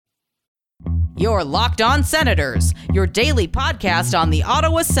Your Locked On Senators, your daily podcast on the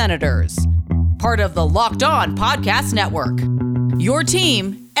Ottawa Senators. Part of the Locked On Podcast Network. Your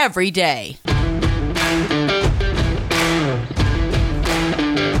team every day.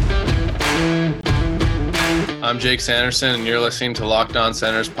 I'm Jake Sanderson, and you're listening to Locked On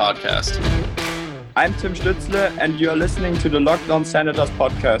Senators podcast. I'm Tim Stützle, and you're listening to the Locked On Senators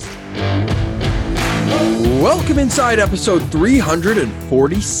podcast. Welcome inside episode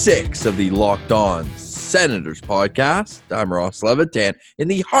 346 of the Locked On Senators podcast. I'm Ross Levitan in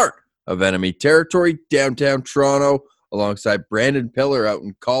the heart of enemy territory, downtown Toronto, alongside Brandon Pillar out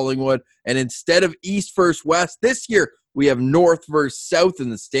in Collingwood. And instead of East versus West, this year we have North versus South,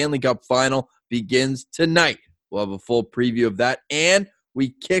 and the Stanley Cup final begins tonight. We'll have a full preview of that, and we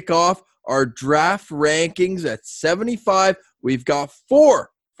kick off our draft rankings at 75. We've got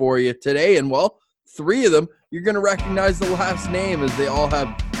 4 for you today, and well, 3 of them, you're going to recognize the last name as they all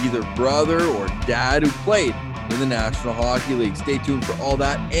have either brother or dad who played in the National Hockey League. Stay tuned for all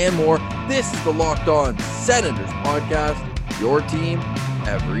that and more. This is the Locked On Senators podcast, your team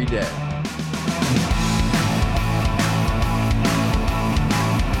every day.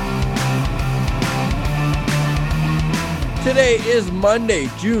 Today is Monday,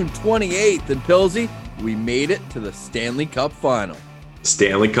 June 28th, and Pilsy, we made it to the Stanley Cup final.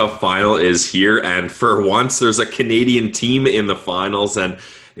 Stanley Cup final is here, and for once there's a Canadian team in the finals, and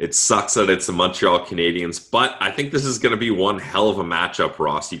it sucks that it's the Montreal Canadiens, but I think this is going to be one hell of a matchup,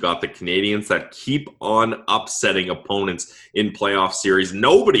 Ross. You got the Canadiens that keep on upsetting opponents in playoff series.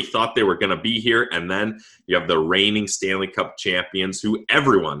 Nobody thought they were going to be here, and then you have the reigning Stanley Cup champions who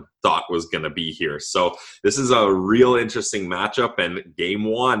everyone thought was going to be here. So this is a real interesting matchup, and game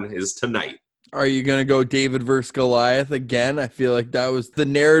 1 is tonight. Are you going to go David versus Goliath again? I feel like that was the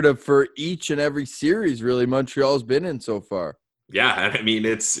narrative for each and every series, really, Montreal's been in so far. Yeah, I mean,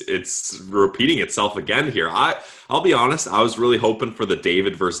 it's repeating itself again here. I'll be honest, I was really hoping for the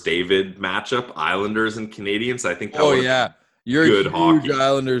David versus David matchup, Islanders and Canadiens. I think that you're good a huge hockey.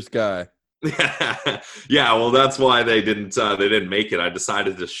 Islanders guy. Yeah, well, that's why they didn't make it. I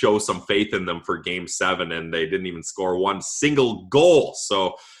decided to show some faith in them for Game 7, and they didn't even score one single goal.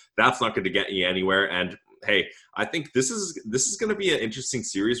 So that's not going to get you anywhere. And hey, I think this is going to be an interesting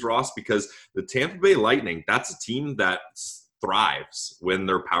series, Ross, because the Tampa Bay Lightning, that's a team that thrives when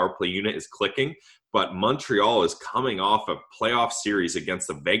their power play unit is clicking. But Montreal is coming off a playoff series against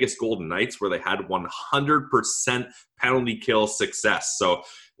the Vegas Golden Knights where they had 100% penalty kill success. So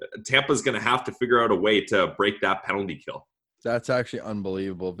Tampa's going to have to figure out a way to break that penalty kill. That's actually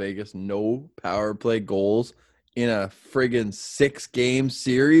unbelievable. Vegas, no power play goals in a friggin' 6-game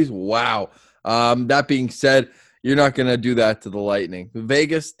series. Wow. That being said, you're not going to do that to the Lightning.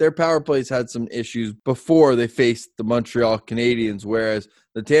 Vegas, their power plays had some issues before they faced the Montreal Canadiens, whereas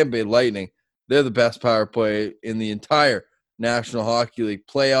the Tampa Bay Lightning, they're the best power play in the entire National Hockey League.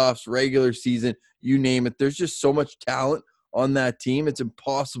 Playoffs, regular season, you name it. There's just so much talent on that team. It's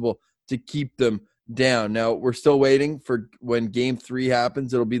impossible to keep them down. Now, we're still waiting for when Game 3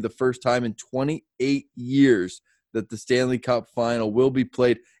 happens. It'll be the first time in 28 years that the Stanley Cup final will be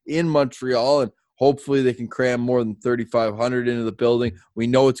played in Montreal, and hopefully they can cram more than 3,500 into the building. We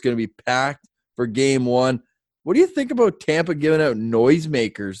know it's going to be packed for Game 1. What do you think about Tampa giving out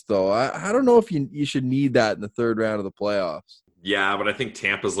noisemakers, though? I don't know if you should need that in the third round of the playoffs. Yeah, but I think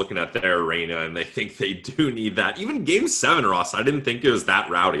Tampa's looking at their arena, and they think they do need that. Even Game 7, Ross, I didn't think it was that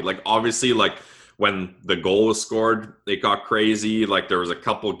rowdy. Like, obviously, like, when the goal was scored, it got crazy. Like, there was a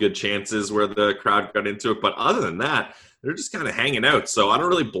couple good chances where the crowd got into it. But other than that, they're just kind of hanging out. So I don't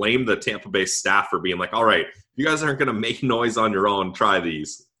really blame the Tampa Bay staff for being like, all right, you guys aren't going to make noise on your own. Try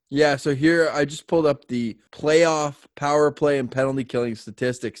these. Yeah, so here I just pulled up the playoff power play and penalty killing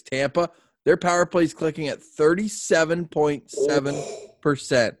statistics. Tampa, their power play is clicking at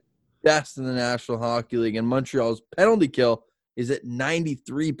 37.7%. Best in the National Hockey League. And Montreal's penalty kill is at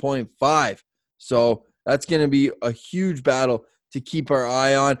 93.5%. So that's going to be a huge battle to keep our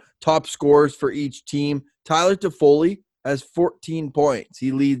eye on. Top scorers for each team. Tyler Toffoli has 14 points.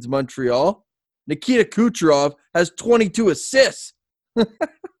 He leads Montreal. Nikita Kucherov has 22 assists.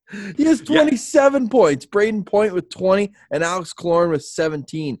 He has 27 points. Braden Point with 20 and Alex Killorn with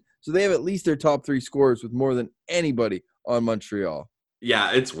 17. So they have at least their top 3 scorers with more than anybody on Montreal.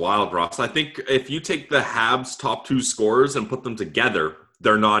 Yeah, it's wild, Ross. I think if you take the Habs' top 2 scorers and put them together,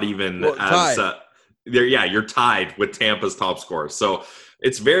 they're not even you're tied with Tampa's top scorers. So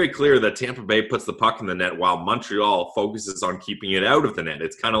it's very clear that Tampa Bay puts the puck in the net while Montreal focuses on keeping it out of the net.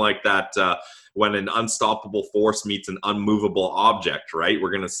 It's kind of like that when an unstoppable force meets an unmovable object, right?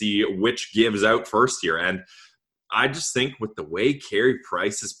 We're going to see which gives out first here. And I just think with the way Carey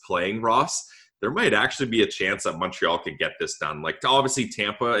Price is playing, Ross, there might actually be a chance that Montreal could get this done. Like, obviously,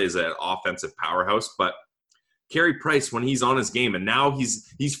 Tampa is an offensive powerhouse, but Carey Price, when he's on his game, and now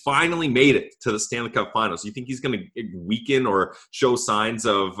he's finally made it to the Stanley Cup Finals. You think he's going to weaken or show signs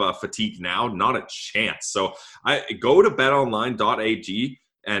of fatigue now? Not a chance. So I go to betonline.ag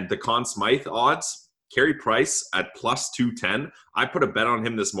and the Conn Smythe odds. Carey Price at plus 210. I put a bet on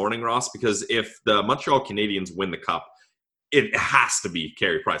him this morning, Ross, because if the Montreal Canadiens win the Cup, it has to be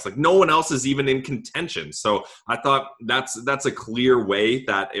Carey Price. Like, no one else is even in contention. So I thought that's a clear way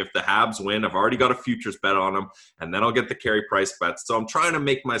that if the Habs win, I've already got a futures bet on them, and then I'll get the Carey Price bet. So I'm trying to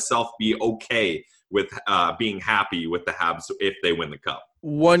make myself be okay with being happy with the Habs if they win the Cup.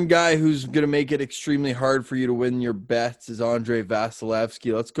 One guy who's going to make it extremely hard for you to win your bets is Andrei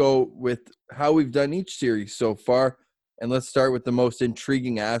Vasilevskiy. Let's go with how we've done each series so far, and let's start with the most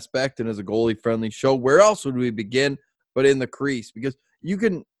intriguing aspect. And as a goalie-friendly show, where else would we begin but in the crease? Because you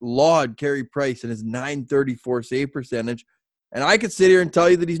can laud Carey Price and his .934 save percentage, and I could sit here and tell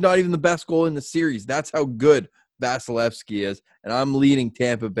you that he's not even the best goal in the series. That's how good Vasilevskiy is, and I'm leading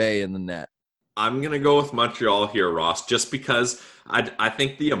Tampa Bay in the net. I'm going to go with Montreal here, Ross, just because I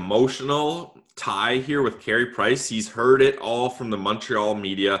think the emotional tie here with Carey Price, he's heard it all from the Montreal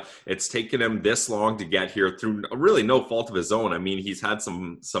media. It's taken him this long to get here through really no fault of his own. I mean, he's had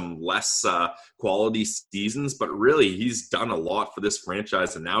some less quality seasons, but really he's done a lot for this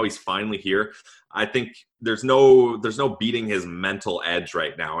franchise, and now he's finally here. I think there's no beating his mental edge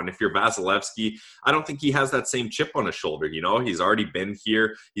right now. And if you're Vasilevskiy, I don't think he has that same chip on his shoulder. You know, he's already been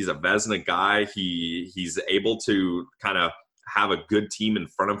here. He's a Vezina guy. He's able to kind of have a good team in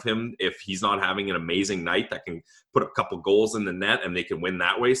front of him if he's not having an amazing night that can put a couple goals in the net and they can win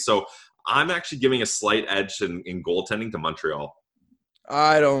that way. So I'm actually giving a slight edge in goaltending to Montreal.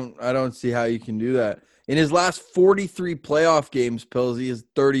 I don't see how you can do that. In his last 43 playoff games, Pills, he has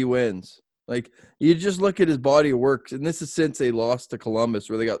 30 wins. Like, you just look at his body of work, and this is since they lost to Columbus,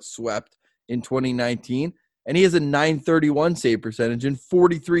 where they got swept in 2019, and he has a .931 save percentage in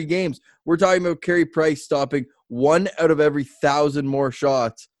 43 games. We're talking about Carey Price stopping 1 out of every 1,000 more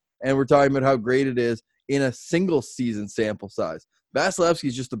shots, and we're talking about how great it is in a single season sample size. Vasilevskiy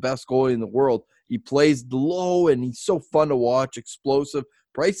is just the best goalie in the world. He plays low, and he's so fun to watch, explosive.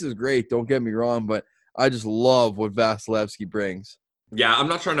 Price is great, don't get me wrong, but I just love what Vasilevskiy brings. Yeah, I'm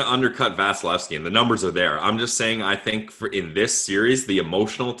not trying to undercut Vasilevskiy, and the numbers are there. I'm just saying I think in this series, the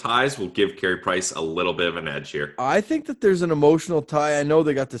emotional ties will give Carey Price a little bit of an edge here. I think that there's an emotional tie. I know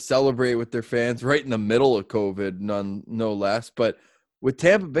they got to celebrate with their fans right in the middle of COVID, no less. But with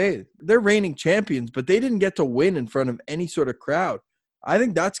Tampa Bay, they're reigning champions, but they didn't get to win in front of any sort of crowd. I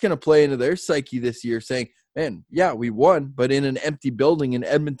think that's going to play into their psyche this year, saying, man, yeah, we won, but in an empty building in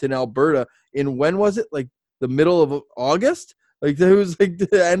Edmonton, Alberta, in when was it? Like the middle of August? Like, it was like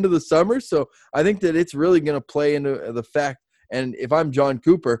the end of the summer. So I think that it's really going to play into the fact. And if I'm John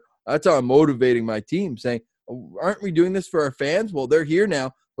Cooper, that's how I'm motivating my team, saying, aren't we doing this for our fans? Well, they're here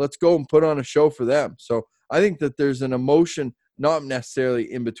now. Let's go and put on a show for them. So I think that there's an emotion, not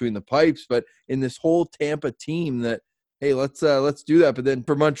necessarily in between the pipes, but in this whole Tampa team that, hey, let's do that. But then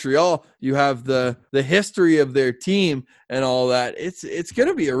for Montreal, you have the history of their team and all that. It's going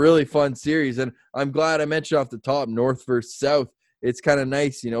to be a really fun series. And I'm glad I mentioned off the top, North versus South. It's kind of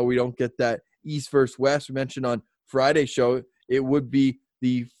nice. You know, we don't get that East versus West. We mentioned on Friday's show, it would be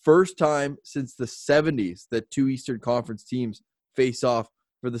the first time since the 70s that two Eastern Conference teams face off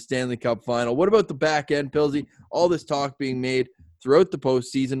for the Stanley Cup final. What about the back end, Pilsy? All this talk being made throughout the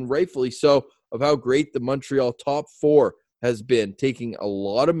postseason, rightfully so, of how great the Montreal top four has been, taking a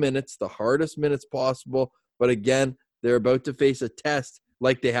lot of minutes, the hardest minutes possible. But again, they're about to face a test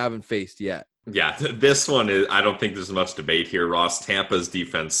like they haven't faced yet. Yeah, this one is, I don't think there's much debate here, Ross. Tampa's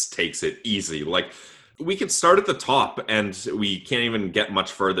defense takes it easy. Like, we could start at the top, and we can't even get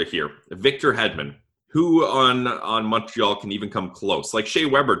much further here. Victor Hedman, who on Montreal can even come close? Like Shea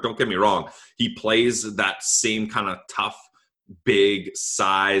Weber, don't get me wrong. He plays that same kind of tough, big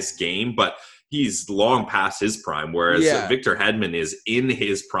size game, but he's long past his prime, whereas Victor Hedman is in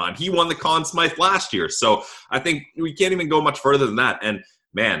his prime. He won the Conn Smythe last year, so I think we can't even go much further than that. And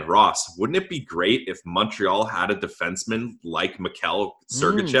man, Ross, wouldn't it be great if Montreal had a defenseman like Mikhail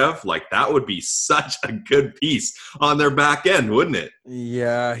Sergachev? Like, that would be such a good piece on their back end, wouldn't it?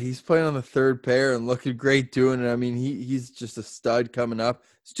 Yeah, he's playing on the third pair and looking great doing it. I mean, he's just a stud coming up.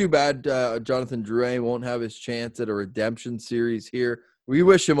 It's too bad Jonathan Drouin won't have his chance at a redemption series here. We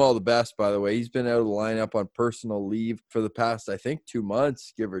wish him all the best, by the way. He's been out of the lineup on personal leave for the past, I think, 2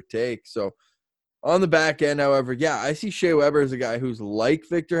 months, give or take. So on the back end, however, I see Shea Weber as a guy who's like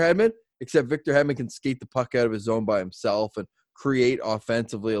Victor Hedman, except Victor Hedman can skate the puck out of his zone by himself and create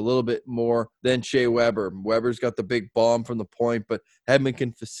offensively a little bit more than Shea Weber. Weber's got the big bomb from the point, but Hedman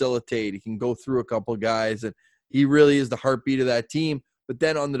can facilitate. He can go through a couple guys, and he really is the heartbeat of that team. But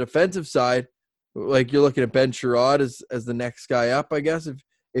then on the defensive side, like you're looking at Ben Sherrod as the next guy up, I guess.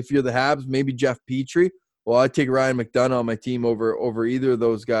 If you're the Habs, maybe Jeff Petrie. Well, I'd take Ryan McDonough on my team over either of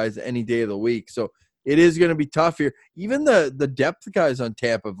those guys any day of the week. So it is going to be tough here. Even the depth guys on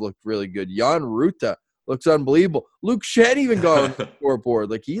Tampa have looked really good. Jan Ruta looks unbelievable. Luke Shed even got on the scoreboard.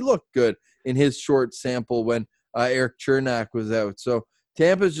 Like, he looked good in his short sample when Eric Chernak was out. So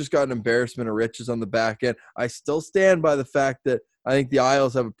Tampa's just got an embarrassment of riches on the back end. I still stand by the fact that I think the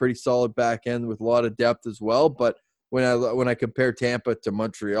Isles have a pretty solid back end with a lot of depth as well. But when I compare Tampa to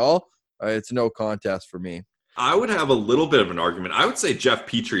Montreal, it's no contest for me. I would have a little bit of an argument. I would say Jeff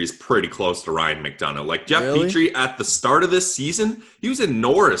Petrie is pretty close to Ryan McDonough. Like, Jeff Petrie at the start of this season, he was in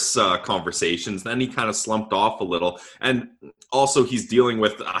Norris conversations. Then he kind of slumped off a little. And also he's dealing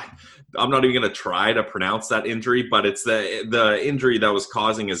with I'm not even going to try to pronounce that injury, but it's the injury that was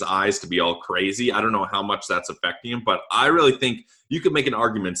causing his eyes to be all crazy. I don't know how much that's affecting him, but I really think you could make an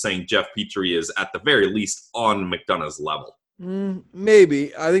argument saying Jeff Petrie is at the very least on McDonough's level.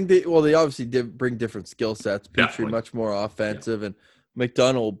 Maybe. I think they obviously did bring different skill sets. Petrie much more offensive, and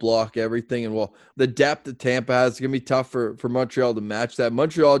McDonough will block everything. And the depth that Tampa has is going to be tough for Montreal to match that.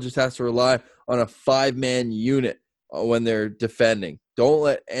 Montreal just has to rely on a 5-man unit when they're defending. Don't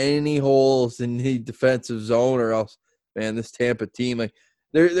let any holes in the defensive zone, or else, man, this Tampa team, like,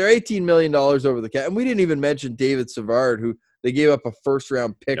 they're $18 million over the cap. And we didn't even mention David Savard, who they gave up a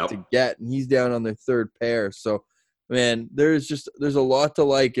first-round pick to get, and he's down on their third pair. So, man, there's a lot to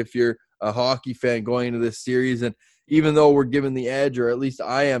like if you're a hockey fan going into this series. And even though we're giving the edge, or at least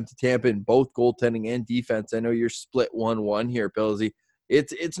I am, to Tampa in both goaltending and defense, I know you're split 1-1 here, Pillsy.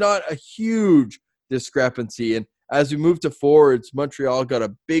 It's not a huge discrepancy. And as we move to forwards, Montreal got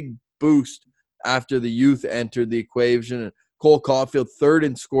a big boost after the youth entered the equation. And Cole Caulfield, third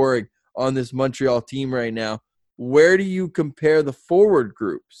in scoring on this Montreal team right now. Where do you compare the forward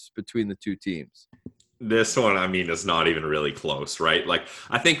groups between the two teams? This one, I mean, is not even really close, right? Like,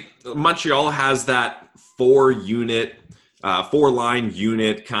 I think Montreal has that 4-line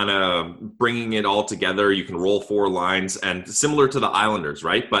unit, kind of bringing it all together. You can roll 4 lines, and similar to the Islanders,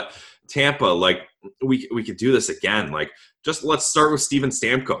 right? But Tampa, like, we could do this again. Like, just let's start with Steven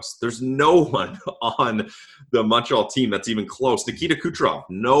Stamkos. There's no one on the Montreal team that's even close. Nikita Kucherov,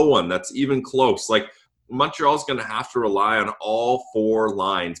 no one that's even close. Like, Montreal's going to have to rely on all 4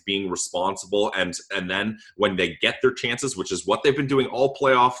 lines being responsible, and then when they get their chances, which is what they've been doing all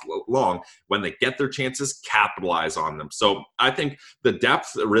playoff long, when they get their chances, capitalize on them. So I think the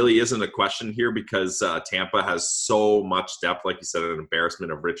depth really isn't a question here, because Tampa has so much depth, like you said, an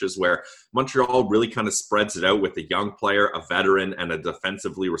embarrassment of riches, where Montreal really kind of spreads it out with a young player, a veteran, and a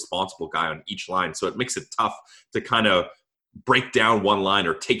defensively responsible guy on each line. So it makes it tough to kind of break down one line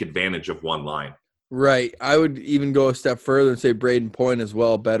or take advantage of one line. Right. I would even go a step further and say Braden Point as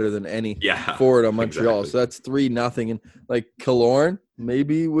well, better than any forward on Montreal. Exactly. So that's 3-0. And like Killorn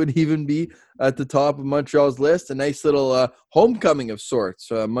maybe would even be at the top of Montreal's list. A nice little homecoming of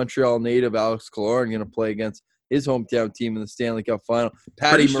sorts. Montreal native Alex Killorn going to play against his hometown team in the Stanley Cup final.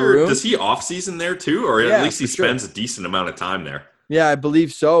 Patty Maroon. Does he off-season there too? Or at least he spends a decent amount of time there? Yeah, I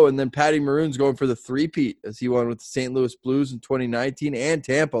believe so. And then Patty Maroon's going for the three-peat, as he won with the St. Louis Blues in 2019 and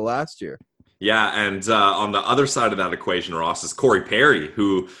Tampa last year. Yeah, and on the other side of that equation, Ross, is Corey Perry,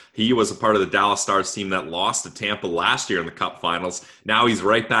 who he was a part of the Dallas Stars team that lost to Tampa last year in the Cup Finals. Now he's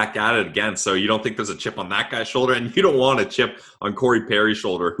right back at it again. So you don't think there's a chip on that guy's shoulder, and you don't want a chip on Corey Perry's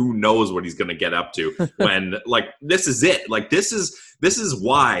shoulder. Who knows what he's going to get up to when, like, this is it. Like, this is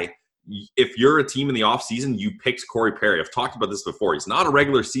why, if you're a team in the offseason, you picked Corey Perry. I've talked about this before. He's not a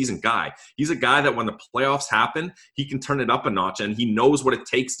regular season guy. He's a guy that when the playoffs happen, he can turn it up a notch, and he knows what it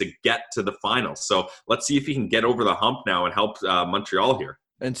takes to get to the finals. So let's see if he can get over the hump now and help Montreal here.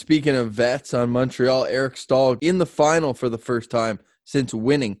 And speaking of vets on Montreal, Eric Staal in the final for the first time since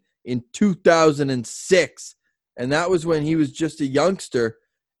winning in 2006. And that was when he was just a youngster.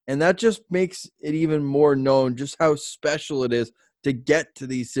 And that just makes it even more known just how special it is to get to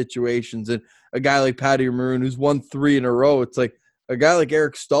these situations. And a guy like Patty Maroon, who's won 3 in a row, it's like a guy like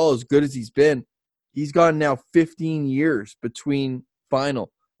Eric Staal, as good as he's been, he's gone now 15 years between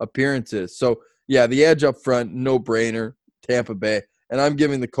final appearances. So, yeah, the edge up front, no-brainer, Tampa Bay. And I'm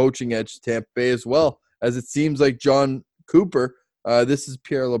giving the coaching edge to Tampa Bay as well, as it seems like John Cooper, this is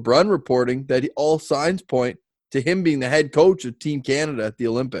Pierre LeBrun reporting, that all signs point to him being the head coach of Team Canada at the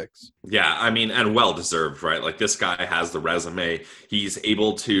Olympics. Yeah, I mean, and well-deserved, right? Like, this guy has the resume. He's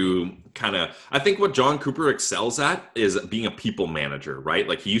able to I think what John Cooper excels at is being a people manager, right?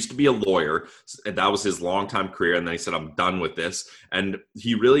 Like, he used to be a lawyer, and that was his longtime career, and then he said, I'm done with this. And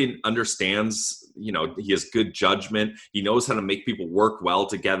he really understands, he has good judgment. He knows how to make people work well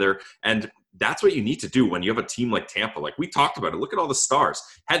together. And that's what you need to do when you have a team like Tampa. Like, we talked about it. Look at all the stars.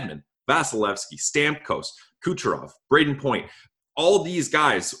 Hedman, Vasilevsky, Stamkos, Kucherov, Braden Point. All these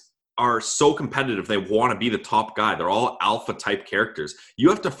guys are so competitive. They want to be the top guy. They're all alpha type characters. You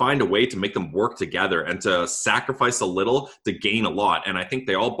have to find a way to make them work together and to sacrifice a little to gain a lot. And I think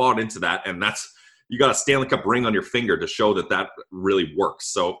they all bought into that. And you got a Stanley Cup ring on your finger to show that really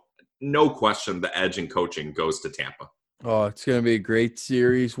works. So no question, the edge in coaching goes to Tampa. Oh, it's going to be a great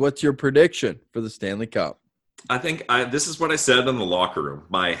series. What's your prediction for the Stanley Cup? I think this is what I said in the locker room.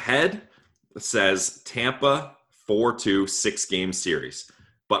 My head says Tampa 4-2 6-game series,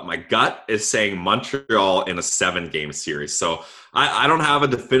 but my gut is saying Montreal in a 7-game series. So I don't have a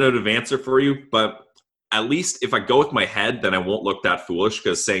definitive answer for you, but at least if I go with my head, then I won't look that foolish,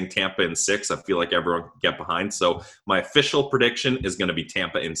 because saying Tampa in 6, I feel like everyone can get behind. So my official prediction is going to be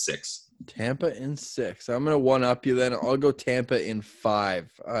Tampa in 6. Tampa in 6. I'm going to one-up you then. I'll go Tampa in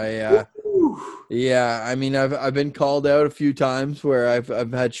 5. Yeah, I mean, I've been called out a few times where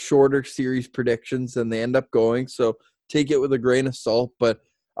I've had shorter series predictions and they end up going, so take it with a grain of salt. But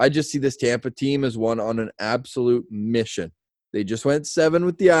I just see this Tampa team as one on an absolute mission. They just went 7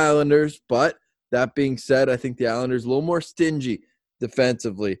 with the Islanders, but that being said, I think the Islanders a little more stingy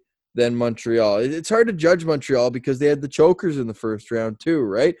defensively than Montreal. It's hard to judge Montreal because they had the chokers in the first round too,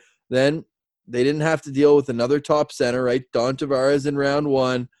 right? Then they didn't have to deal with another top center, right? Don Tavares in round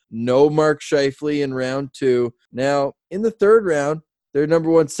 1. No Mark Scheifele in round 2. Now, in the third round, their number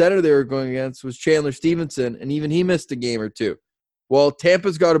 1 center they were going against was Chandler Stevenson, and even he missed a game or 2. Well,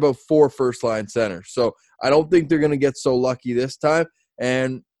 Tampa's got about 4 first-line centers, so I don't think they're going to get so lucky this time,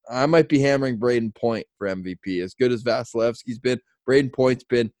 and I might be hammering Braden Point for MVP. As good as Vasilevsky's been, Braden Point's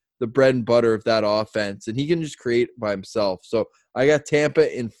been the bread and butter of that offense, and he can just create by himself. So I got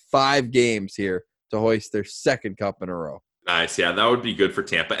Tampa in 5 games here to hoist their 2nd cup in a row. Nice. Yeah, that would be good for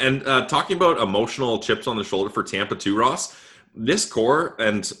Tampa. And talking about emotional chips on the shoulder for Tampa too, Ross, this core,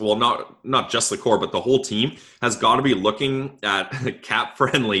 and well, not just the core, but the whole team has got to be looking at cap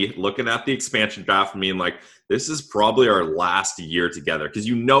friendly, looking at the expansion draft and being like, this is probably our last year together. Because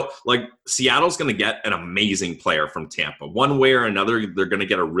like, Seattle's going to get an amazing player from Tampa. One way or another, they're going to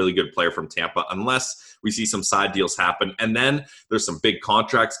get a really good player from Tampa, unless we see some side deals happen. And then there's some big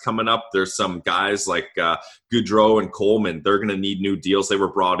contracts coming up. There's some guys like Goudreau and Coleman. They're going to need new deals. They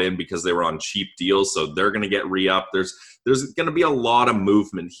were brought in because they were on cheap deals, so they're going to get re-upped. There's going to be a lot of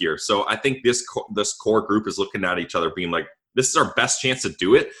movement here. So I think this core group is looking at each other being like, this is our best chance to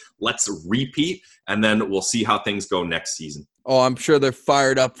do it. Let's repeat, and then we'll see how things go next season. Oh, I'm sure they're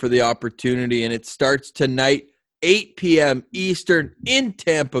fired up for the opportunity, and it starts tonight, 8 p.m. Eastern in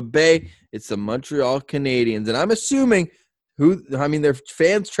Tampa Bay. It's the Montreal Canadiens, and I'm assuming their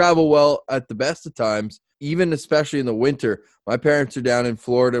fans travel well at the best of times, even especially in the winter. My parents are down in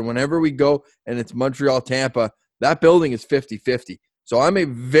Florida, and whenever we go and it's Montreal-Tampa, that building is 50-50. So I'm a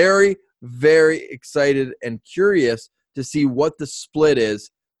very, very excited and curious to see what the split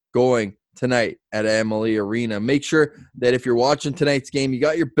is going tonight at Amalie Arena. Make sure that if you're watching tonight's game, you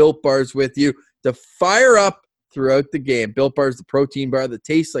got your Built Bars with you to fire up throughout the game. Built Bar is the protein bar that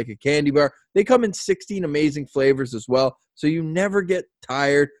tastes like a candy bar. They come in 16 amazing flavors as well, so you never get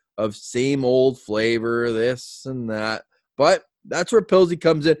tired of same old flavor, this and that. But that's where Pilsy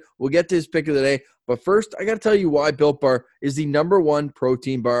comes in. We'll get to his pick of the day. But first, I got to tell you why Built Bar is the number 1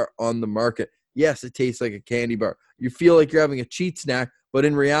 protein bar on the market. Yes, it tastes like a candy bar. You feel like you're having a cheat snack, but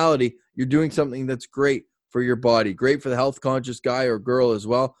in reality, you're doing something that's great for your body, great for the health-conscious guy or girl as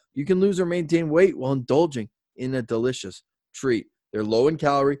well. You can lose or maintain weight while indulging in a delicious treat. They're low in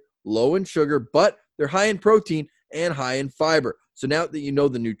calorie, low in sugar, but they're high in protein and high in fiber. So now that you know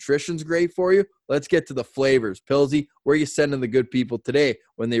the nutrition's great for you, let's get to the flavors. Pilsy, where are you sending the good people today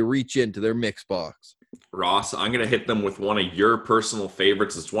when they reach into their mix box? Ross, I'm going to hit them with one of your personal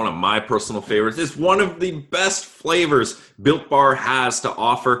favorites. It's one of my personal favorites. It's one of the best flavors Built Bar has to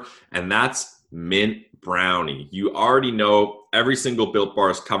offer, and that's mint brownie. You already know every single Built Bar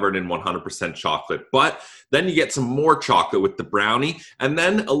is covered in 100% chocolate, but then you get some more chocolate with the brownie, and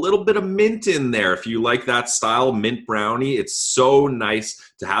then a little bit of mint in there. If you like that style, mint brownie, it's so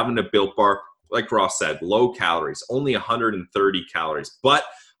nice to have in a Built Bar. Like Ross said, low calories, only 130 calories, but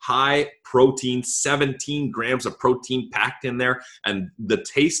high protein, 17 grams of protein packed in there. And the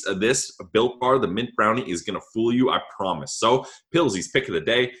taste of this Built Bar, the mint brownie, is going to fool you, I promise. So Pillsy's pick of the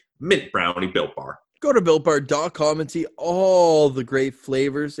day, mint brownie Built Bar. Go to BuiltBar.com and see all the great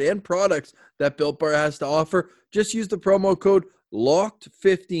flavors and products that Built Bar has to offer. Just use the promo code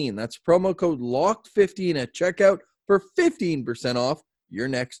LOCKED15. That's promo code LOCKED15 at checkout for 15% off your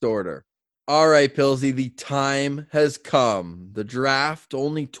next order. All right, Pillsy, the time has come. The draft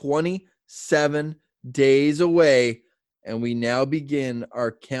only 27 days away, and we now begin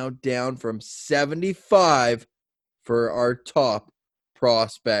our countdown from 75 for our top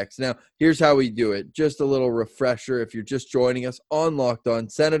prospects. Now, here's how we do it. Just a little refresher if you're just joining us on Locked On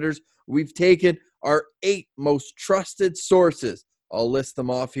Senators. We've taken our 8 most trusted sources. I'll list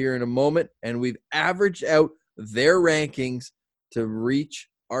them off here in a moment, and we've averaged out their rankings to reach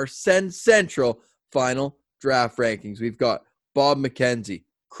our Send Central final draft rankings. We've got Bob McKenzie,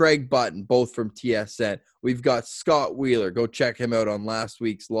 Craig Button, both from TSN. We've got Scott Wheeler. Go check him out on last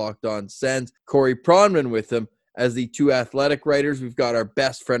week's Locked On Sends. Corey Pronman with him as the 2 athletic writers. We've got our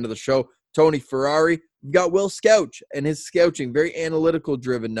best friend of the show, Tony Ferrari. We've got Will Scouch and his scouting, very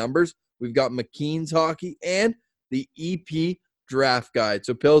analytical-driven numbers. We've got McKean's Hockey and the EP Draft Guide.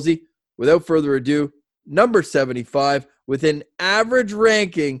 So, Pillsy, without further ado, number 75 with an average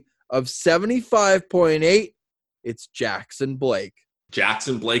ranking of 75.8, it's Jackson Blake.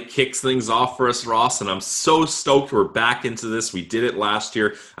 Jackson Blake kicks things off for us, Ross, and I'm so stoked we're back into this. We did it last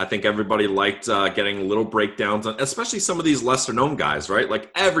year. I think everybody liked getting little breakdowns on, especially some of these lesser-known guys, right?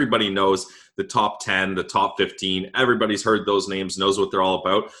 Like everybody knows the top 10, the top 15. Everybody's heard those names, knows what they're all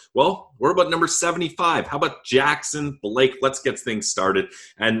about. Well, we're about number 75. How about Jackson Blake? Let's get things started.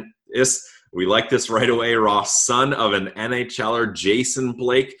 And we like this right away, Ross, son of an NHLer, Jason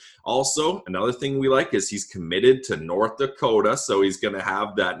Blake. Also, another thing we like is he's committed to North Dakota, so he's going to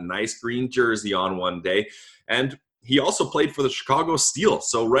have that nice green jersey on one day. And he also played for the Chicago Steel.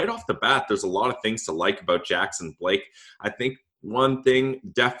 So right off the bat, there's a lot of things to like about Jackson Blake. I think one thing,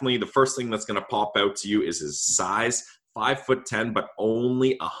 definitely the first thing that's going to pop out to you is his size. 5'10", but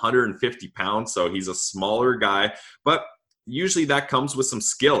only 150 pounds. So he's a smaller guy, but usually that comes with some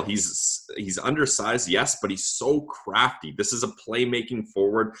skill. He's undersized, yes, but he's so crafty. This is a playmaking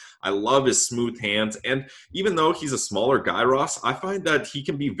forward. I love his smooth hands. And even though he's a smaller guy, Ross, I find that he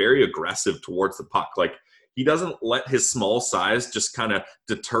can be very aggressive towards the puck. Like, he doesn't let his small size just kind of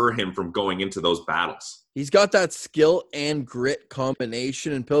deter him from going into those battles. He's got that skill and grit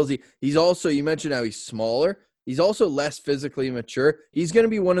combination. And Pillsy, he's also, you mentioned how he's smaller. He's also less physically mature. He's going to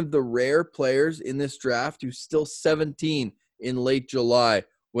be one of the rare players in this draft who's still 17 in late July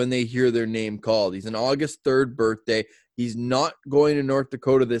when they hear their name called. He's an August 3rd birthday. He's not going to North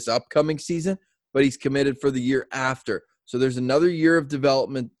Dakota this upcoming season, but he's committed for the year after. So there's another year of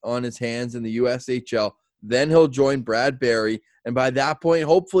development on his hands in the USHL. Then he'll join Brad Berry. And by that point,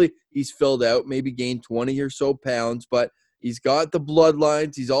 hopefully he's filled out, maybe gained 20 or so pounds, but he's got the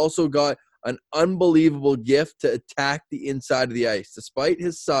bloodlines. He's also got an unbelievable gift to attack the inside of the ice. Despite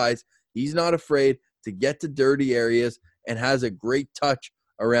his size, he's not afraid to get to dirty areas and has a great touch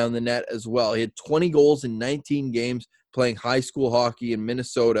around the net as well. He had 20 goals in 19 games playing high school hockey in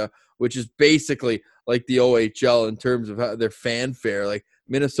Minnesota, which is basically like the OHL in terms of how their fanfare. Like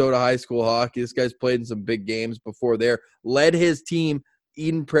Minnesota high school hockey, this guy's played in some big games before there. Led his team,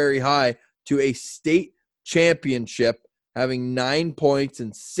 Eden Prairie High, to a state championship, having 9 points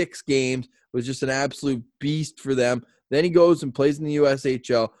in 6 games. Was just an absolute beast for them. Then he goes and plays in the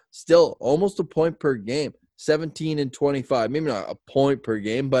USHL, still almost a point per game, 17 and 25. Maybe not a point per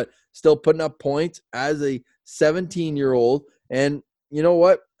game, but still putting up points as a 17-year-old. And you know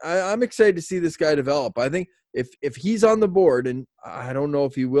what? I'm excited to see this guy develop. I think if he's on the board, and I don't know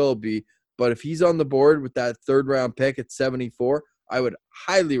if he will be, but if he's on the board with that 3rd-round pick at 74, I would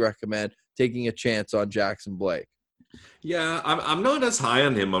highly recommend taking a chance on Jackson Blake. Yeah, I'm not as high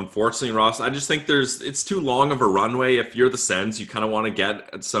on him, unfortunately, Ross. I just think it's too long of a runway. If you're the Sens, you kind of want to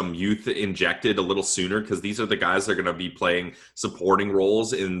get some youth injected a little sooner because these are the guys that are going to be playing supporting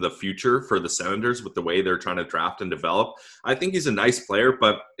roles in the future for the Senators with the way they're trying to draft and develop. I think he's a nice player,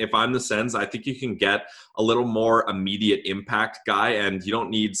 but if I'm the Sens, I think you can get a little more immediate impact guy, and you don't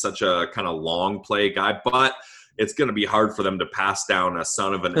need such a kind of long play guy, but it's going to be hard for them to pass down a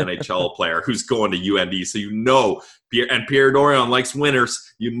son of an NHL player who's going to UND. So Pierre Dorion likes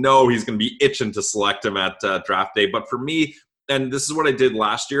winners. He's going to be itching to select him at draft day. But for me, and this is what I did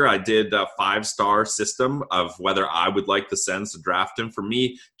last year, I did a 5-star system of whether I would like the Sens to draft him. For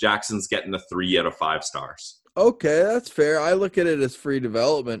me, Jackson's getting a 3 out of 5 stars. Okay, that's fair. I look at it as free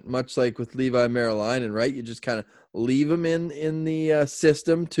development, much like with Levi Marilainen, right? You just kind of leave him in the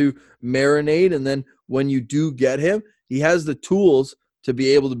system to marinate, and then when you do get him, he has the tools to be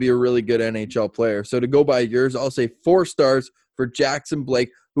able to be a really good NHL player. So to go by yours, I'll say 4 stars for Jackson Blake,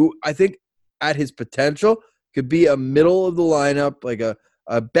 who I think at his potential could be a middle of the lineup, like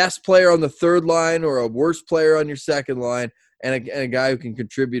a best player on the third line or a worst player on your second line, and a guy who can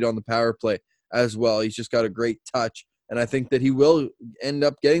contribute on the power play as well. He's just got a great touch, and I think that he will end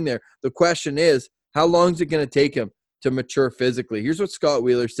up getting there. The question is, how long is it going to take him to mature physically? Here's what Scott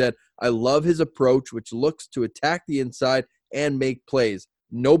Wheeler said. I love his approach, which looks to attack the inside and make plays.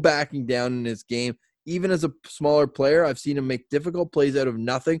 No backing down in his game. Even as a smaller player, I've seen him make difficult plays out of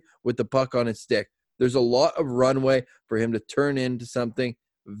nothing with the puck on his stick. There's a lot of runway for him to turn into something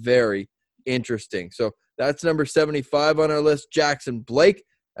very interesting. So that's number 75 on our list, Jackson Blake,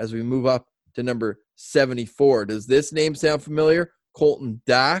 as we move up to number 74. Does this name sound familiar? Colton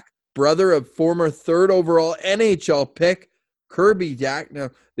Dach, brother of former 3rd overall NHL pick Kirby Dach. Now,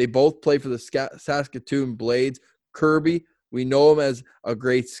 they both play for the Saskatoon Blades. Kirby, we know him as a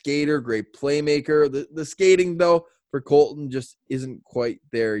great skater, great playmaker. The skating, though, for Colton just isn't quite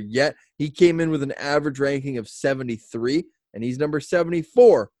there yet. He came in with an average ranking of 73, and he's number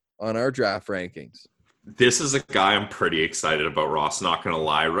 74 on our draft rankings. This is a guy I'm pretty excited about, Ross, not going to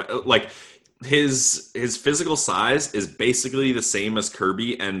lie. Like, his physical size is basically the same as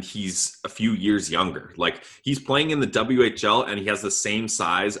Kirby, and he's a few years younger. Like, he's playing in the WHL, and he has the same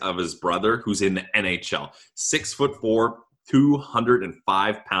size of his brother who's in the NHL. 6'4",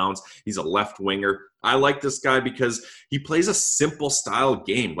 205 pounds. He's a left winger. I like this guy because he plays a simple style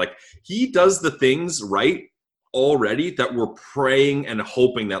game. Like, he does the things right already that we're praying and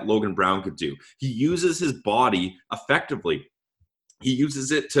hoping that Logan Brown could do. He uses his body effectively. He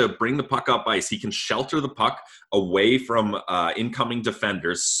uses it to bring the puck up ice. He can shelter the puck away from incoming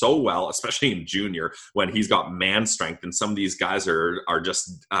defenders so well, especially in junior when he's got man strength. And some of these guys are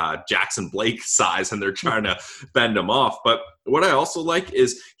just Jackson Blake size, and they're trying to bend him off. But what I also like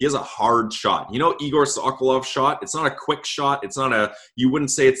is he has a hard shot. You know, Igor Sokolov's shot, it's not a quick shot. It's not you wouldn't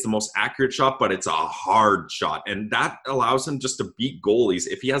say it's the most accurate shot, but it's a hard shot. And that allows him just to beat goalies.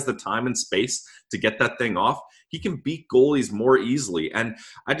 If he has the time and space to get that thing off, he can beat goalies more easily. And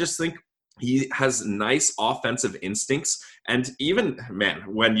I just think he has nice offensive instincts. And even, man,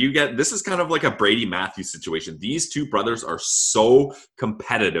 when you get, this is kind of like a Brady Matthews situation. These two brothers are so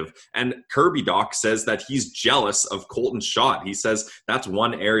competitive. And Kirby Dach says that he's jealous of Colton's shot. He says that's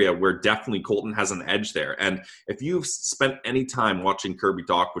one area where definitely Colton has an edge there. And if you've spent any time watching Kirby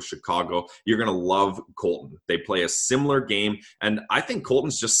Dach with Chicago, you're going to love Colton. They play a similar game. And I think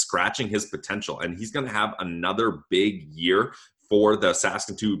Colton's just scratching his potential. And he's going to have another big year for the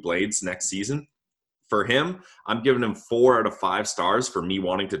Saskatoon Blades next season. For him, I'm giving him 4 out of 5 stars for me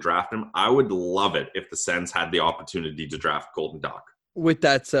wanting to draft him. I would love it if the Sens had the opportunity to draft Colton Dach. With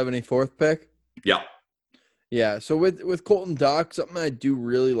that 74th pick? Yeah. Yeah, so with Colton Dach, something I do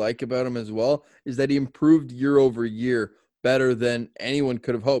really like about him as well is that he improved year over year better than anyone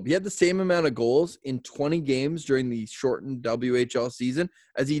could have hoped. He had the same amount of goals in 20 games during the shortened WHL season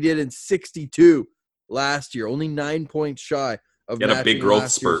as he did in 62 last year, only 9 points shy of matching a big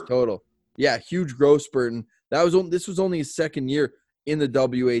growth spurt total. Yeah, huge growth spurt, and this was only his second year in the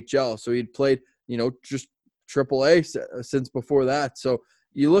WHL, so he'd played, just AAA since before that. So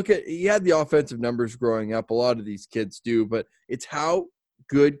you look at, he had the offensive numbers growing up. A lot of these kids do, but it's how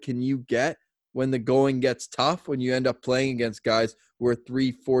good can you get when the going gets tough, when you end up playing against guys who are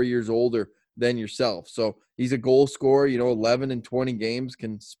 3-4 years older than yourself. So he's a goal scorer, 11 in 20 games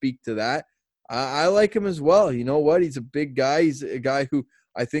can speak to that. I like him as well. You know what? He's a big guy. He's a guy who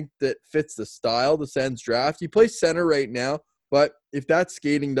I think that fits the style the Sens draft. He plays center right now, but if that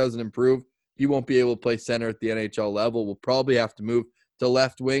skating doesn't improve, he won't be able to play center at the NHL level. We'll probably have to move to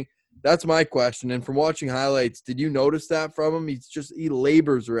left wing. That's my question. And from watching highlights, did you notice that from him? He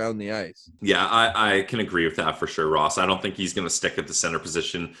labors around the ice. Yeah, I can agree with that for sure, Ross. I don't think he's going to stick at the center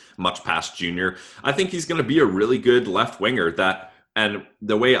position much past junior. I think he's going to be a really good left winger and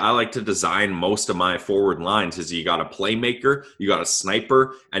the way I like to design most of my forward lines is you got a playmaker, you got a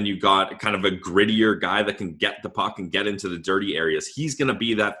sniper, and you got kind of a grittier guy that can get the puck and get into the dirty areas. He's going to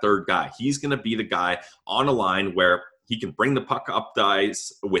be that third guy. He's going to be the guy on a line where he can bring the puck up the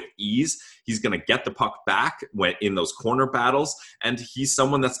ice with ease. He's going to get the puck back in those corner battles, and he's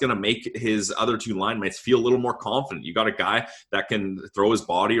someone that's going to make his other two line mates feel a little more confident. You got a guy that can throw his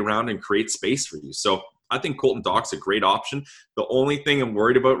body around and create space for you. So I think Colton Dach's a great option. The only thing I'm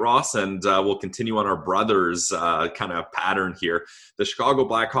worried about, Ross, and we'll continue on our brothers kind of pattern here. The Chicago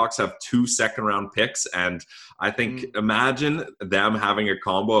Blackhawks have 2 second-round picks, and I think imagine them having a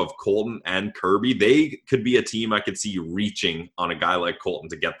combo of Colton and Kirby. They could be a team I could see reaching on a guy like Colton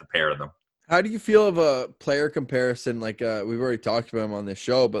to get the pair of them. How do you feel of a player comparison? Like we've already talked about him on this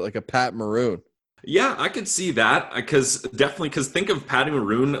show, but like a Pat Maroon. Yeah, I could see that because think of Patty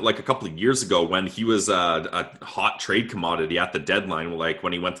Maroon like a couple of years ago when he was a hot trade commodity at the deadline, like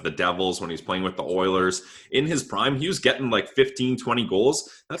when he went to the Devils, when he was playing with the Oilers. In his prime, he was getting like 15, 20 goals.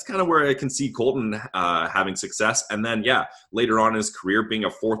 That's kind of where I can see Colton having success. And then, later on in his career, being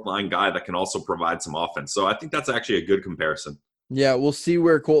a fourth-line guy that can also provide some offense. So I think that's actually a good comparison. Yeah, we'll see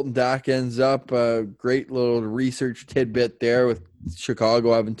where Colton Dach ends up. Great little research tidbit there with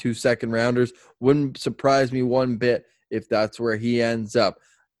Chicago having 2 second-rounders. Wouldn't surprise me one bit if that's where he ends up.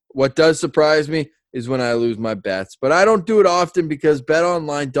 What does surprise me is when I lose my bets. But I don't do it often because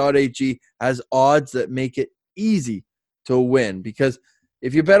betonline.ag has odds that make it easy to win. Because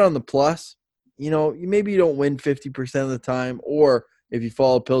if you bet on the plus, maybe you don't win 50% of the time, or if you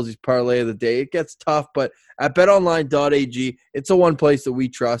follow Pilsy's parlay of the day, it gets tough. But at betonline.ag, it's the one place that we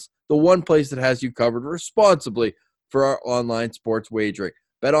trust, the one place that has you covered responsibly for our online sports wagering.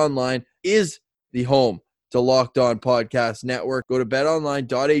 BetOnline is the home to Locked On Podcast Network. Go to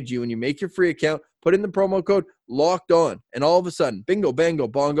betonline.ag. When you make your free account, put in the promo code Locked On, and all of a sudden, bingo, bango,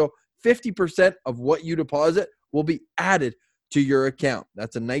 bongo, 50% of what you deposit will be added to your account.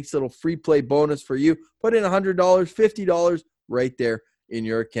 That's a nice little free play bonus for you. Put in $100, $50 right there in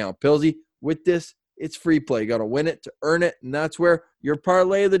your account. Pilsy, with this, it's free play. You got to win it to earn it, and that's where your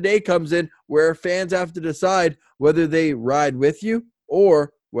parlay of the day comes in, where fans have to decide whether they ride with you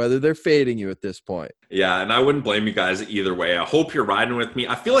or whether they're fading you at this point. Yeah, and I wouldn't blame you guys either way. I hope you're riding with me.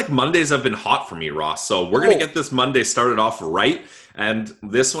 I feel like Mondays have been hot for me, Ross, so we're going to get this Monday started off right, and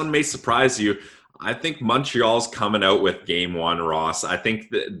this one may surprise you. I think Montreal's coming out with game 1, Ross. I think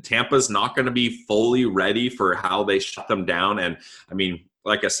that Tampa's not going to be fully ready for how they shut them down. And, I mean,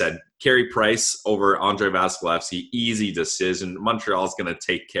 like I said, Carey Price over Andrei Vasilevsky, easy decision. Montreal's going to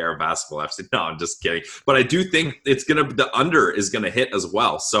take care of Vasilevsky. No, I'm just kidding. But I do think the under is going to hit as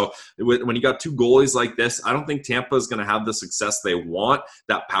well. So when you got 2 goalies like this, I don't think Tampa is going to have the success they want.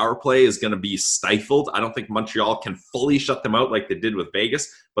 That power play is going to be stifled. I don't think Montreal can fully shut them out like they did with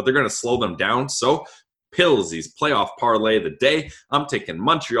Vegas, but they're going to slow them down. So Pilsy's playoff parlay of the day, I'm taking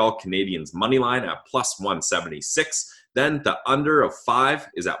Montreal Canadiens money line at plus 176. Then the under of 5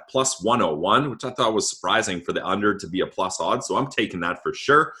 is at plus 101, which I thought was surprising for the under to be a plus odds. So I'm taking that for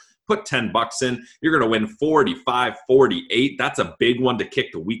sure. Put $10 in. You're going to win 45-48. That's a big one to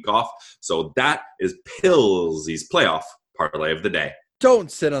kick the week off. So that is Pilsy's playoff parlay of the day. Don't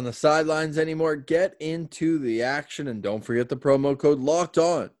sit on the sidelines anymore. Get into the action, and don't forget the promo code Locked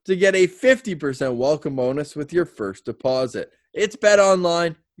On to get a 50% welcome bonus with your first deposit. It's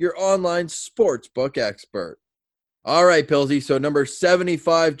BetOnline, your online sportsbook expert. All right, Pilsy. So number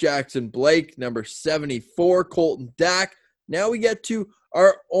 75, Jackson Blake. Number 74, Colton Dach. Now we get to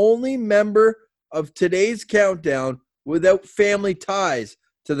our only member of today's countdown without family ties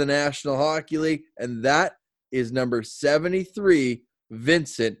to the National Hockey League, and that is number 73,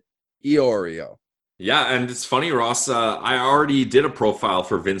 Vincent Iorio. Yeah, and it's funny, Ross. I already did a profile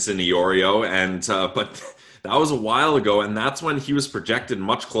for Vincent Iorio, but that was a while ago, and that's when he was projected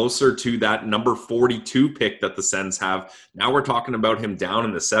much closer to that number 42 pick that the Sens have. Now we're talking about him down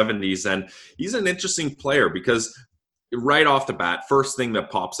in the 70s, and he's an interesting player because right off the bat, first thing that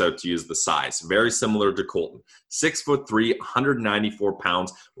pops out to you is the size. Very similar to Colton. 6'3", 194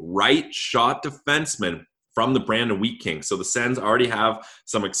 pounds, right shot defenseman from the Brandon Wheat Kings. So the Sens already have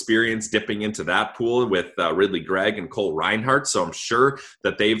some experience dipping into that pool with Ridley Gregg and Cole Reinhardt. So I'm sure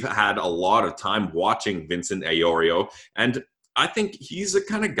that they've had a lot of time watching Vincent Iorio. And I think he's the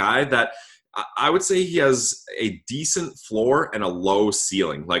kind of guy that I would say he has a decent floor and a low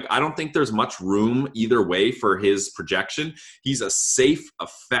ceiling. Like, I don't think there's much room either way for his projection. He's a safe,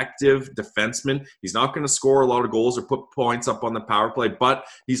 effective defenseman. He's not going to score a lot of goals or put points up on the power play, but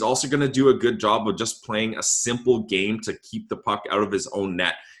he's also going to do a good job of just playing a simple game to keep the puck out of his own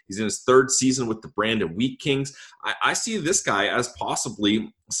net. He's in his 3rd season with the Brandon Wheat Kings. I see this guy as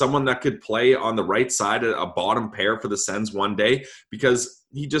possibly someone that could play on the right side, a bottom pair for the Sens one day, because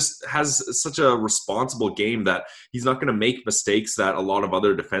he just has such a responsible game that he's not going to make mistakes that a lot of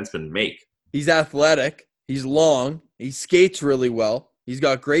other defensemen make. He's athletic. He's long. He skates really well. He's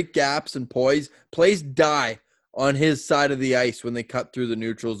got great gaps and poise. Plays die on his side of the ice when they cut through the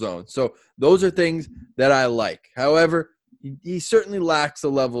neutral zone. So those are things that I like. However, he certainly lacks a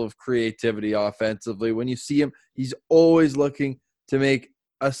level of creativity offensively. When you see him, he's always looking to make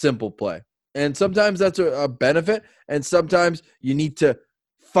a simple play. And sometimes that's a benefit, and sometimes you need to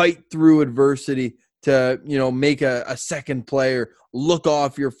fight through adversity to, make a second play or look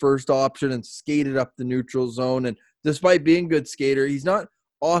off your first option and skate it up the neutral zone. And despite being a good skater, he's not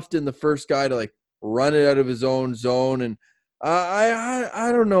often the first guy to run it out of his own zone. And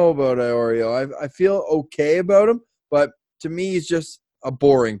I don't know about Iorio. I feel okay about him, but to me, he's just a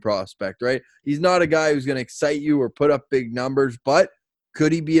boring prospect, right? He's not a guy who's going to excite you or put up big numbers, but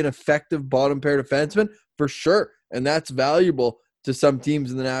could he be an effective bottom pair defenseman? For sure. And that's valuable to some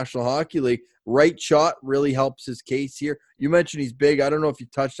teams in the National Hockey League. Right shot really helps his case here. You mentioned he's big. I don't know if you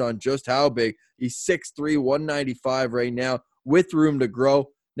touched on just how big. He's 6'3", 195 right now with room to grow.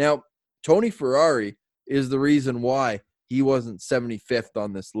 Now, Tony Ferrari is the reason why he wasn't 75th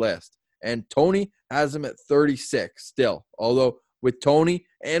on this list. And Tony has him at 36 still. Although with Tony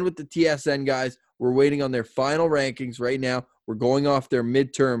and with the TSN guys, we're waiting on their final rankings right now. We're going off their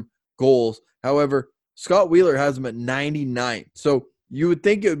midterm goals. However, Scott Wheeler has him at 99. So you would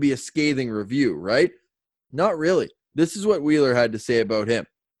think it would be a scathing review, right? Not really. This is what Wheeler had to say about him.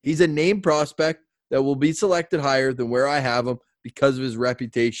 He's a name prospect that will be selected higher than where I have him because of his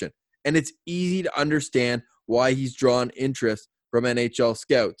reputation. And it's easy to understand why he's drawn interest from NHL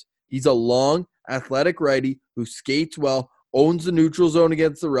scouts. He's a long, athletic righty who skates well, owns the neutral zone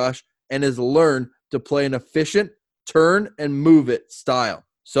against the rush, and has learned to play an efficient turn and move it style.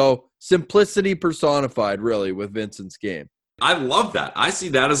 So simplicity personified, really, with Vincent's game. I love that. I see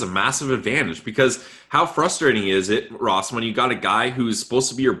that as a massive advantage because how frustrating is it, Ross, when you got a guy who's supposed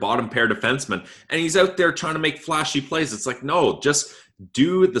to be your bottom pair defenseman and he's out there trying to make flashy plays? It's like, no, just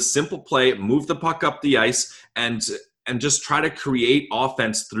do the simple play, move the puck up the ice, and just try to create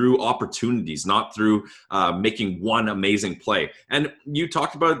offense through opportunities, not through making one amazing play. And you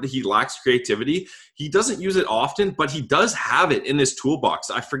talked about he lacks creativity. He doesn't use it often, but he does have it in his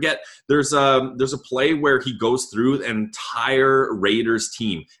toolbox. I forget, there's a play where he goes through an entire Raiders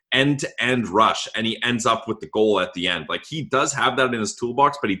team, end-to-end rush, and he ends up with the goal at the end. He does have that in his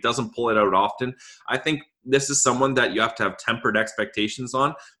toolbox, but he doesn't pull it out often. I think this is someone that you have to have tempered expectations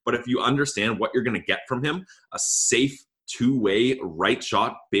on, but if you understand what you're going to get from him, a safe two-way right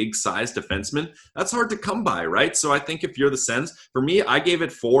shot, big size defenseman, that's hard to come by, right? So I think if you're the Sens, for me, I gave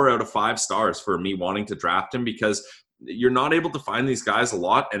it 4 out of 5 stars for me wanting to draft him because you're not able to find these guys a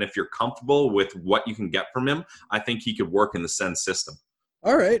lot. And if you're comfortable with what you can get from him, I think he could work in the Sens system.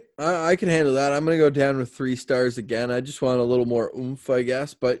 All right. I can handle that. I'm going to go down with 3 stars again. I just want a little more oomph, I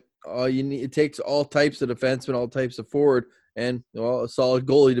guess, but it takes all types of defensemen, all types of forward, and a solid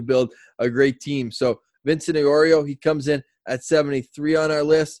goalie to build a great team. So Vincent Iorio, he comes in at 73 on our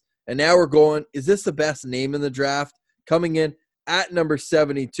list. And now we're going, is this the best name in the draft? Coming in at number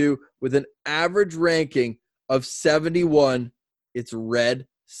 72 with an average ranking of 71, it's Red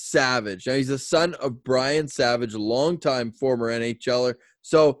Savage. Now, he's the son of Brian Savage, a longtime former NHLer.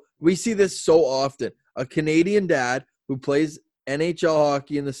 So we see this so often. A Canadian dad who plays NHL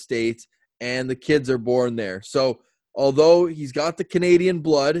hockey in the States, and the kids are born there. So although he's got the Canadian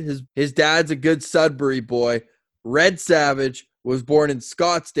blood, his dad's a good Sudbury boy. Red Savage was born in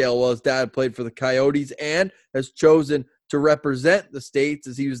Scottsdale while his dad played for the Coyotes and has chosen to represent the States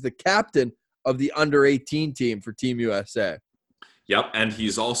as he was the captain of the under-18 team for Team USA. Yep, and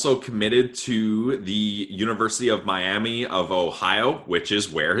he's also committed to the University of Miami of Ohio, which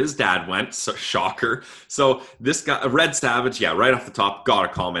is where his dad went. So, shocker. So this guy, Red Savage, yeah, right off the top, got to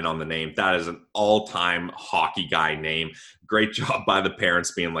comment on the name. That is an all-time hockey guy name. Great job by the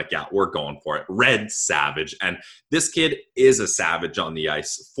parents being like, yeah, we're going for it. Red Savage. And this kid is a savage on the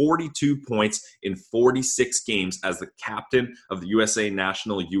ice. 42 points in 46 games as the captain of the USA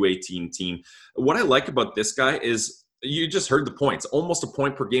National U18 team. What I like about this guy is, you just heard the points, almost a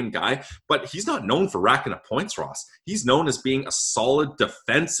point per game guy, but he's not known for racking up points, Ross. He's known as being a solid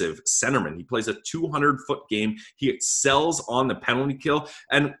defensive centerman. He plays a 200-foot game. He excels on the penalty kill.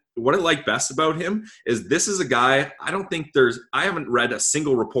 And what I like best about him is this is a guy, I haven't read a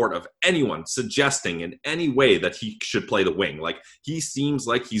single report of anyone suggesting in any way that he should play the wing. He seems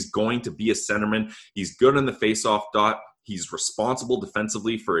like he's going to be a centerman. He's good in the faceoff dot. He's responsible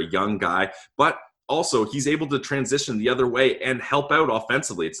defensively for a young guy, but also, he's able to transition the other way and help out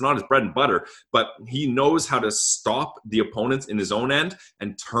offensively. It's not his bread and butter, but he knows how to stop the opponents in his own end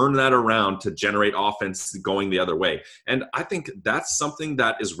and turn that around to generate offense going the other way. And I think that's something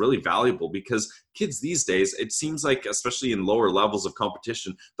that is really valuable because kids these days, it seems like, especially in lower levels of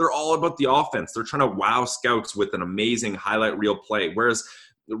competition, they're all about the offense. They're trying to wow scouts with an amazing highlight reel play. Whereas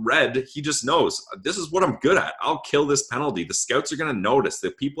Red, he just knows this is what I'm good at. I'll kill this penalty. The scouts are going to notice.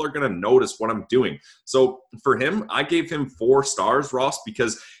 The people are going to notice what I'm doing. So for him, I gave him 4 stars, Ross,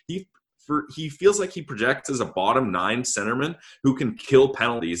 because he feels like he projects as a bottom 9 centerman who can kill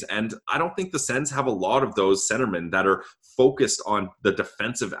penalties. And I don't think the Sens have a lot of those centermen that are focused on the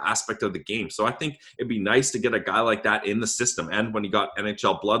defensive aspect of the game. So I think it'd be nice to get a guy like that in the system. And when you got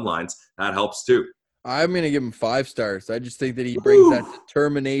NHL bloodlines, that helps too. I'm going to give him 5 stars. I just think that he brings that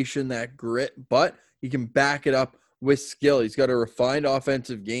determination, that grit, but he can back it up with skill. He's got a refined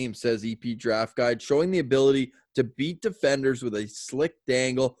offensive game, says EP Draft Guide, showing the ability to beat defenders with a slick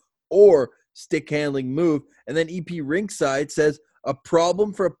dangle or stick handling move. And then EP Rinkside says a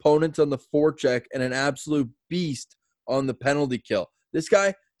problem for opponents on the forecheck and an absolute beast on the penalty kill. This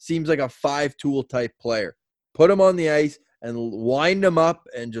guy seems like a 5-tool type player. Put him on the ice and wind him up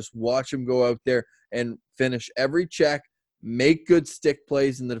and just watch him go out there and finish every check, make good stick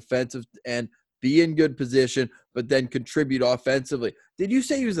plays in the defensive end, be in good position, but then contribute offensively. Did you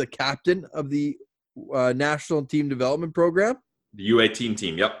say he was the captain of the National Team Development Program? The U18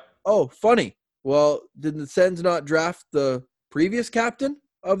 team, yep. Oh, funny. Well, did the Sens not draft the previous captain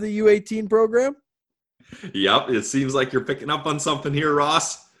of the U18 program? Yep, it seems like you're picking up on something here,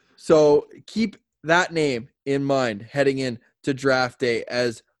 Ross. So keep that name in mind heading into draft day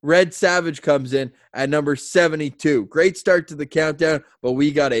as Red Savage comes in at number 72. Great start to the countdown, but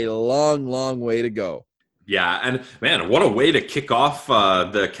we got a long, long way to go. Yeah, and man, what a way to kick off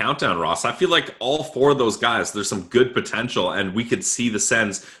the countdown, Ross. I feel like all 4 of those guys, there's some good potential, and we could see the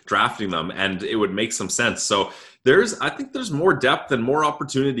Sens drafting them, and it would make some sense. So I think there's more depth and more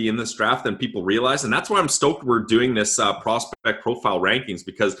opportunity in this draft than people realize, and that's why I'm stoked we're doing this prospect profile rankings,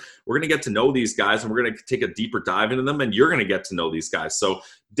 because we're going to get to know these guys, and we're going to take a deeper dive into them, and you're going to get to know these guys. So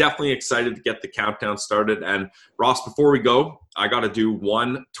definitely excited to get the countdown started. And Ross, before we go, I got to do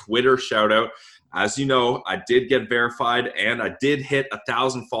one Twitter shout out. As you know, I did get verified and I did hit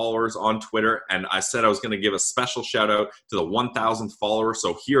 1,000 followers on Twitter. And I said I was going to give a special shout out to the 1,000th follower.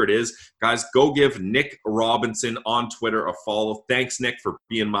 So here it is. Guys, go give Nick Robinson on Twitter a follow. Thanks, Nick, for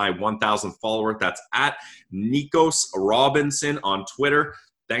being my 1,000th follower. That's at Nikos Robinson on Twitter.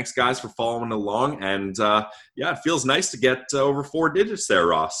 Thanks, guys, for following along. And, it feels nice to get over 4 digits there,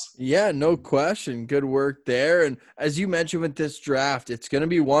 Ross. Yeah, no question. Good work there. And as you mentioned with this draft, it's going to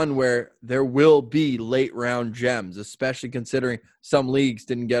be one where there will be late-round gems, especially considering some leagues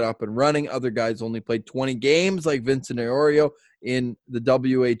didn't get up and running. Other guys only played 20 games, like Vincent Iorio in the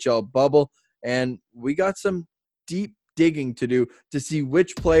WHL bubble. And we got some deep digging to do to see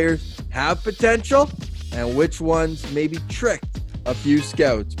which players have potential and which ones may be tricked a few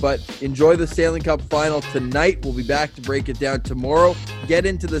scouts. But enjoy the Stanley Cup final tonight. We'll be back to break it down tomorrow, get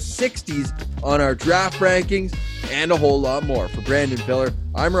into the 60s on our draft rankings, and a whole lot more. For Brandon Pillar,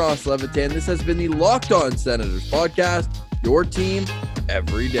 I'm Ross Levitan. This has been the Locked On Senators podcast, your team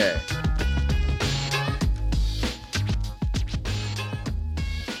every day.